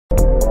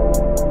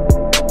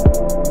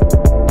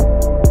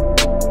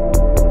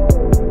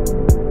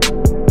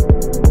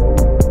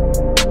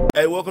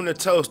welcome to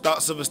Toast,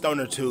 Thoughts of a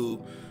Stoner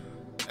Tube.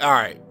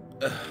 Alright,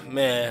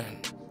 man,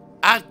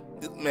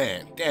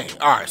 dang.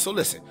 Alright, so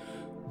listen,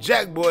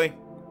 Jackboy,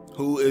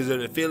 who is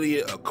an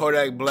affiliate of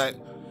Kodak Black,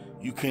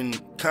 you can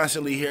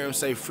constantly hear him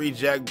say free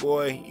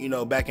Jackboy, you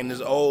know, back in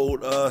his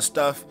old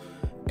stuff,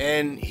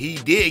 and he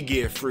did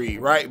get free,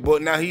 right?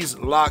 But now he's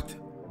locked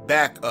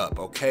back up,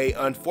 okay?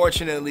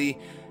 Unfortunately,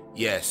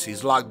 yes,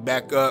 he's locked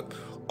back up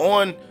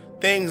on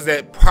things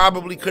that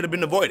probably could have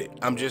been avoided.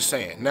 I'm just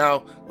saying.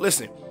 Now,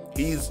 listen,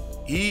 he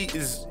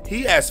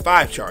has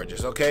 5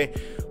 charges, okay?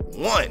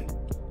 1,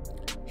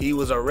 he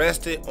was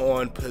arrested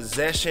on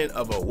possession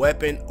of a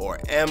weapon or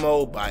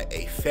ammo by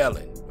a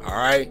felon. All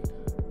right,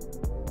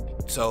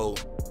 so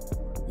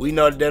we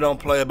know that they don't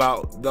play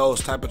about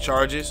those type of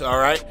charges. All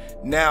right,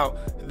 now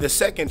the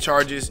second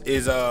charges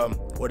is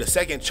or the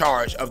second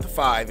charge of the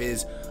 5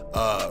 is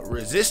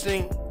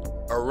resisting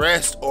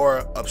arrest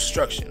or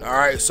obstruction. All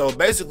right, so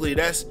basically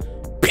that's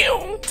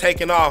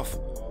taking off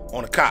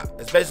on a cop.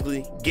 It's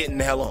basically getting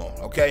the hell on.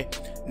 Okay,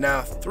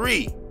 now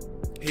 3,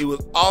 he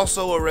was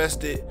also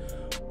arrested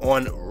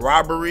on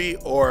robbery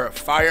or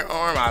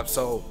firearm.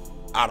 So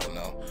I don't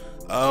know.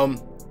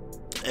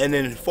 And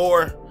then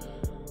 4,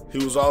 he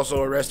was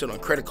also arrested on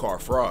credit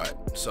card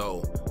fraud.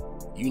 So,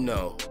 you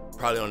know,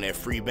 probably on that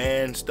free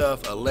band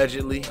stuff,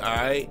 allegedly. All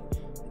right.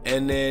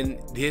 And then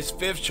his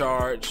 5th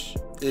charge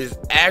is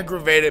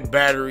aggravated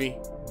battery,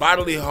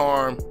 bodily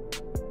harm.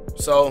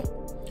 So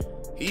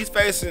he's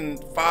facing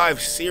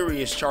 5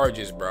 serious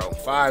charges, bro.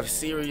 5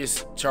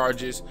 serious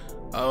charges.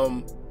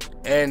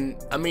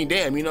 And I mean,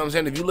 damn, you know what I'm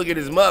saying? If you look at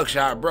his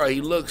mugshot, bro,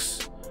 he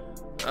looks,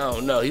 I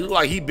don't know, he look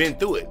like he been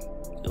through it.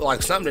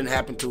 Like something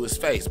happened to his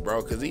face,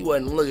 bro, because he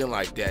wasn't looking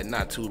like that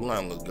not too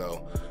long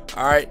ago.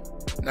 All right.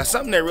 Now,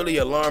 something that really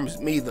alarms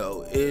me,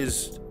 though,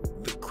 is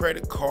the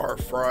credit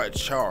card fraud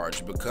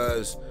charge,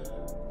 because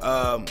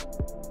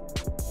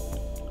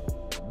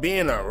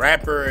being a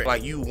rapper,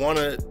 like, you want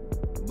to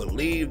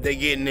believe they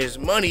getting this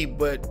money,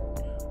 but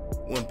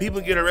when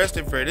people get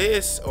arrested for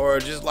this, or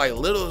just like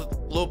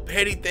little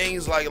petty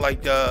things, like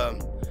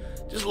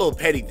just little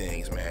petty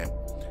things, man,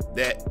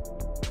 that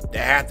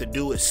have to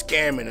do with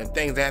scamming and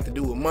things that have to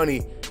do with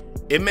money,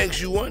 it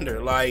makes you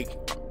wonder, like,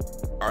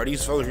 are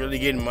these folks really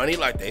getting money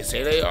like they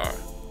say they are?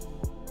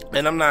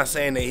 And I'm not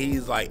saying that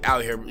he's like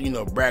out here, you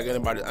know, bragging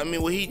about it. I'm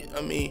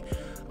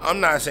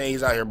not saying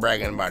he's out here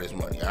bragging about his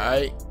money, all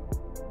right?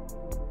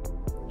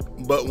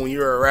 But when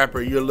you're a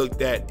rapper, you're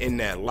looked at in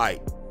that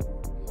light.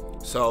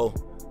 So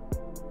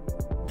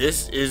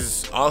this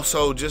is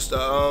also just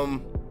I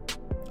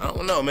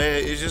don't know,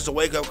 man. It's just a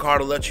wake-up call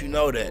to let you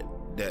know that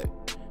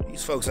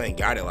these folks ain't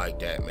got it like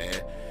that, man.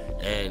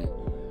 And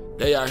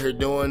they out here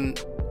doing,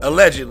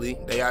 allegedly,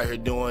 they out here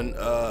doing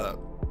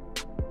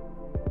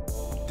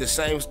the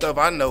same stuff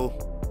I know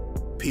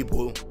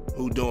people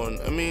who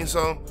doing. I mean,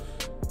 so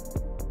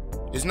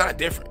it's not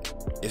different.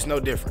 It's no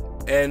different.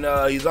 And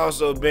he's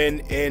also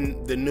been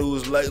in the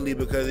news lately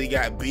because he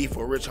got beef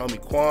with Rich Homie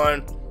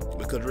Quan,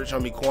 because Rich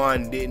Homie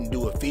Quan didn't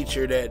do a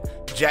feature that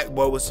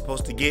Jackboy was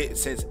supposed to get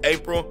since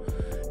April.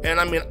 And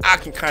I mean, I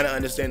can kind of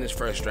understand his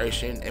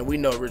frustration, and we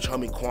know Rich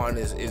Homie Quan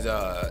is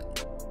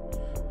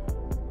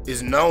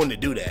known to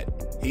do that.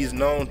 He's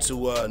known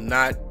to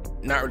not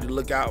really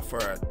look out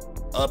for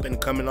up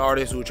and coming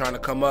artists who are trying to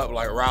come up,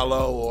 like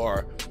Rollo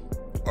or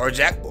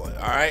Jackboy.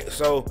 All right,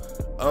 so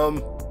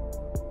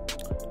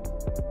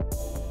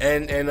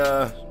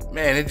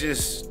man, it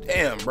just,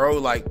 damn, bro,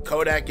 like,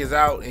 Kodak is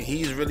out and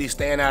he's really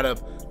staying out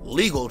of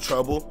legal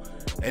trouble,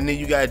 and then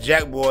you got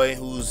Jackboy,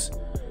 who's,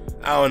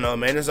 I don't know,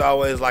 man, it's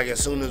always like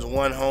as soon as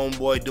one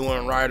homeboy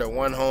doing right or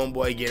one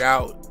homeboy get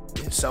out,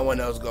 then someone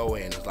else go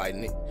in. It's like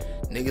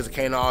niggas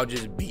can't all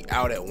just be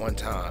out at one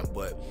time.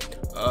 But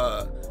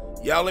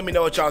y'all let me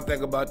know what y'all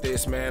think about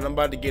this, man. I'm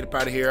about to get up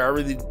out of here. I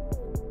really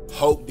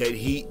hope that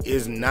he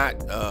is not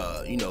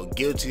you know,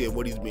 guilty of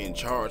what he's being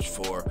charged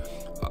for.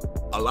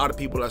 A lot of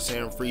people are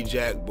saying free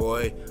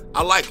Jackboy.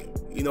 I like him,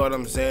 you know what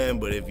I'm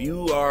saying? But if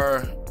you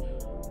are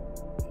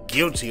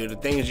guilty of the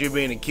things you're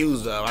being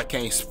accused of, I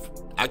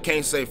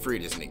can't say free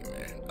this nigga,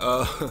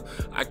 man.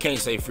 I can't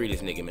say free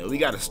this nigga, man. We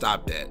gotta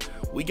stop that.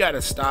 We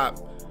gotta stop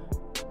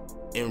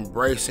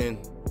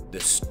embracing the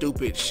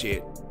stupid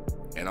shit.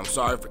 And I'm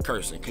sorry for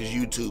cursing, because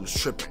YouTube's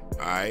tripping,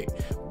 all right?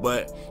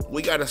 But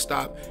we gotta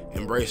stop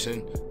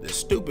embracing the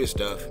stupid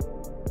stuff,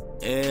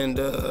 and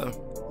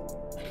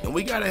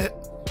we gotta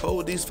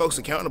hold these folks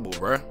accountable,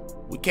 bruh.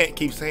 We can't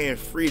keep saying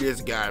free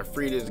this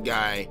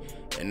guy,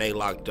 and they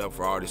locked up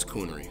for all this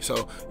coonery.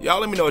 So y'all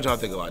let me know what y'all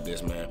think about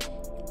this, man.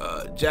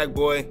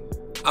 Jackboy,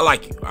 I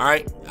like you, all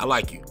right? I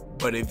like you.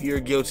 But if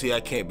you're guilty, I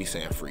can't be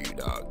saying free you,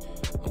 dog.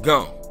 I'm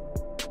gone.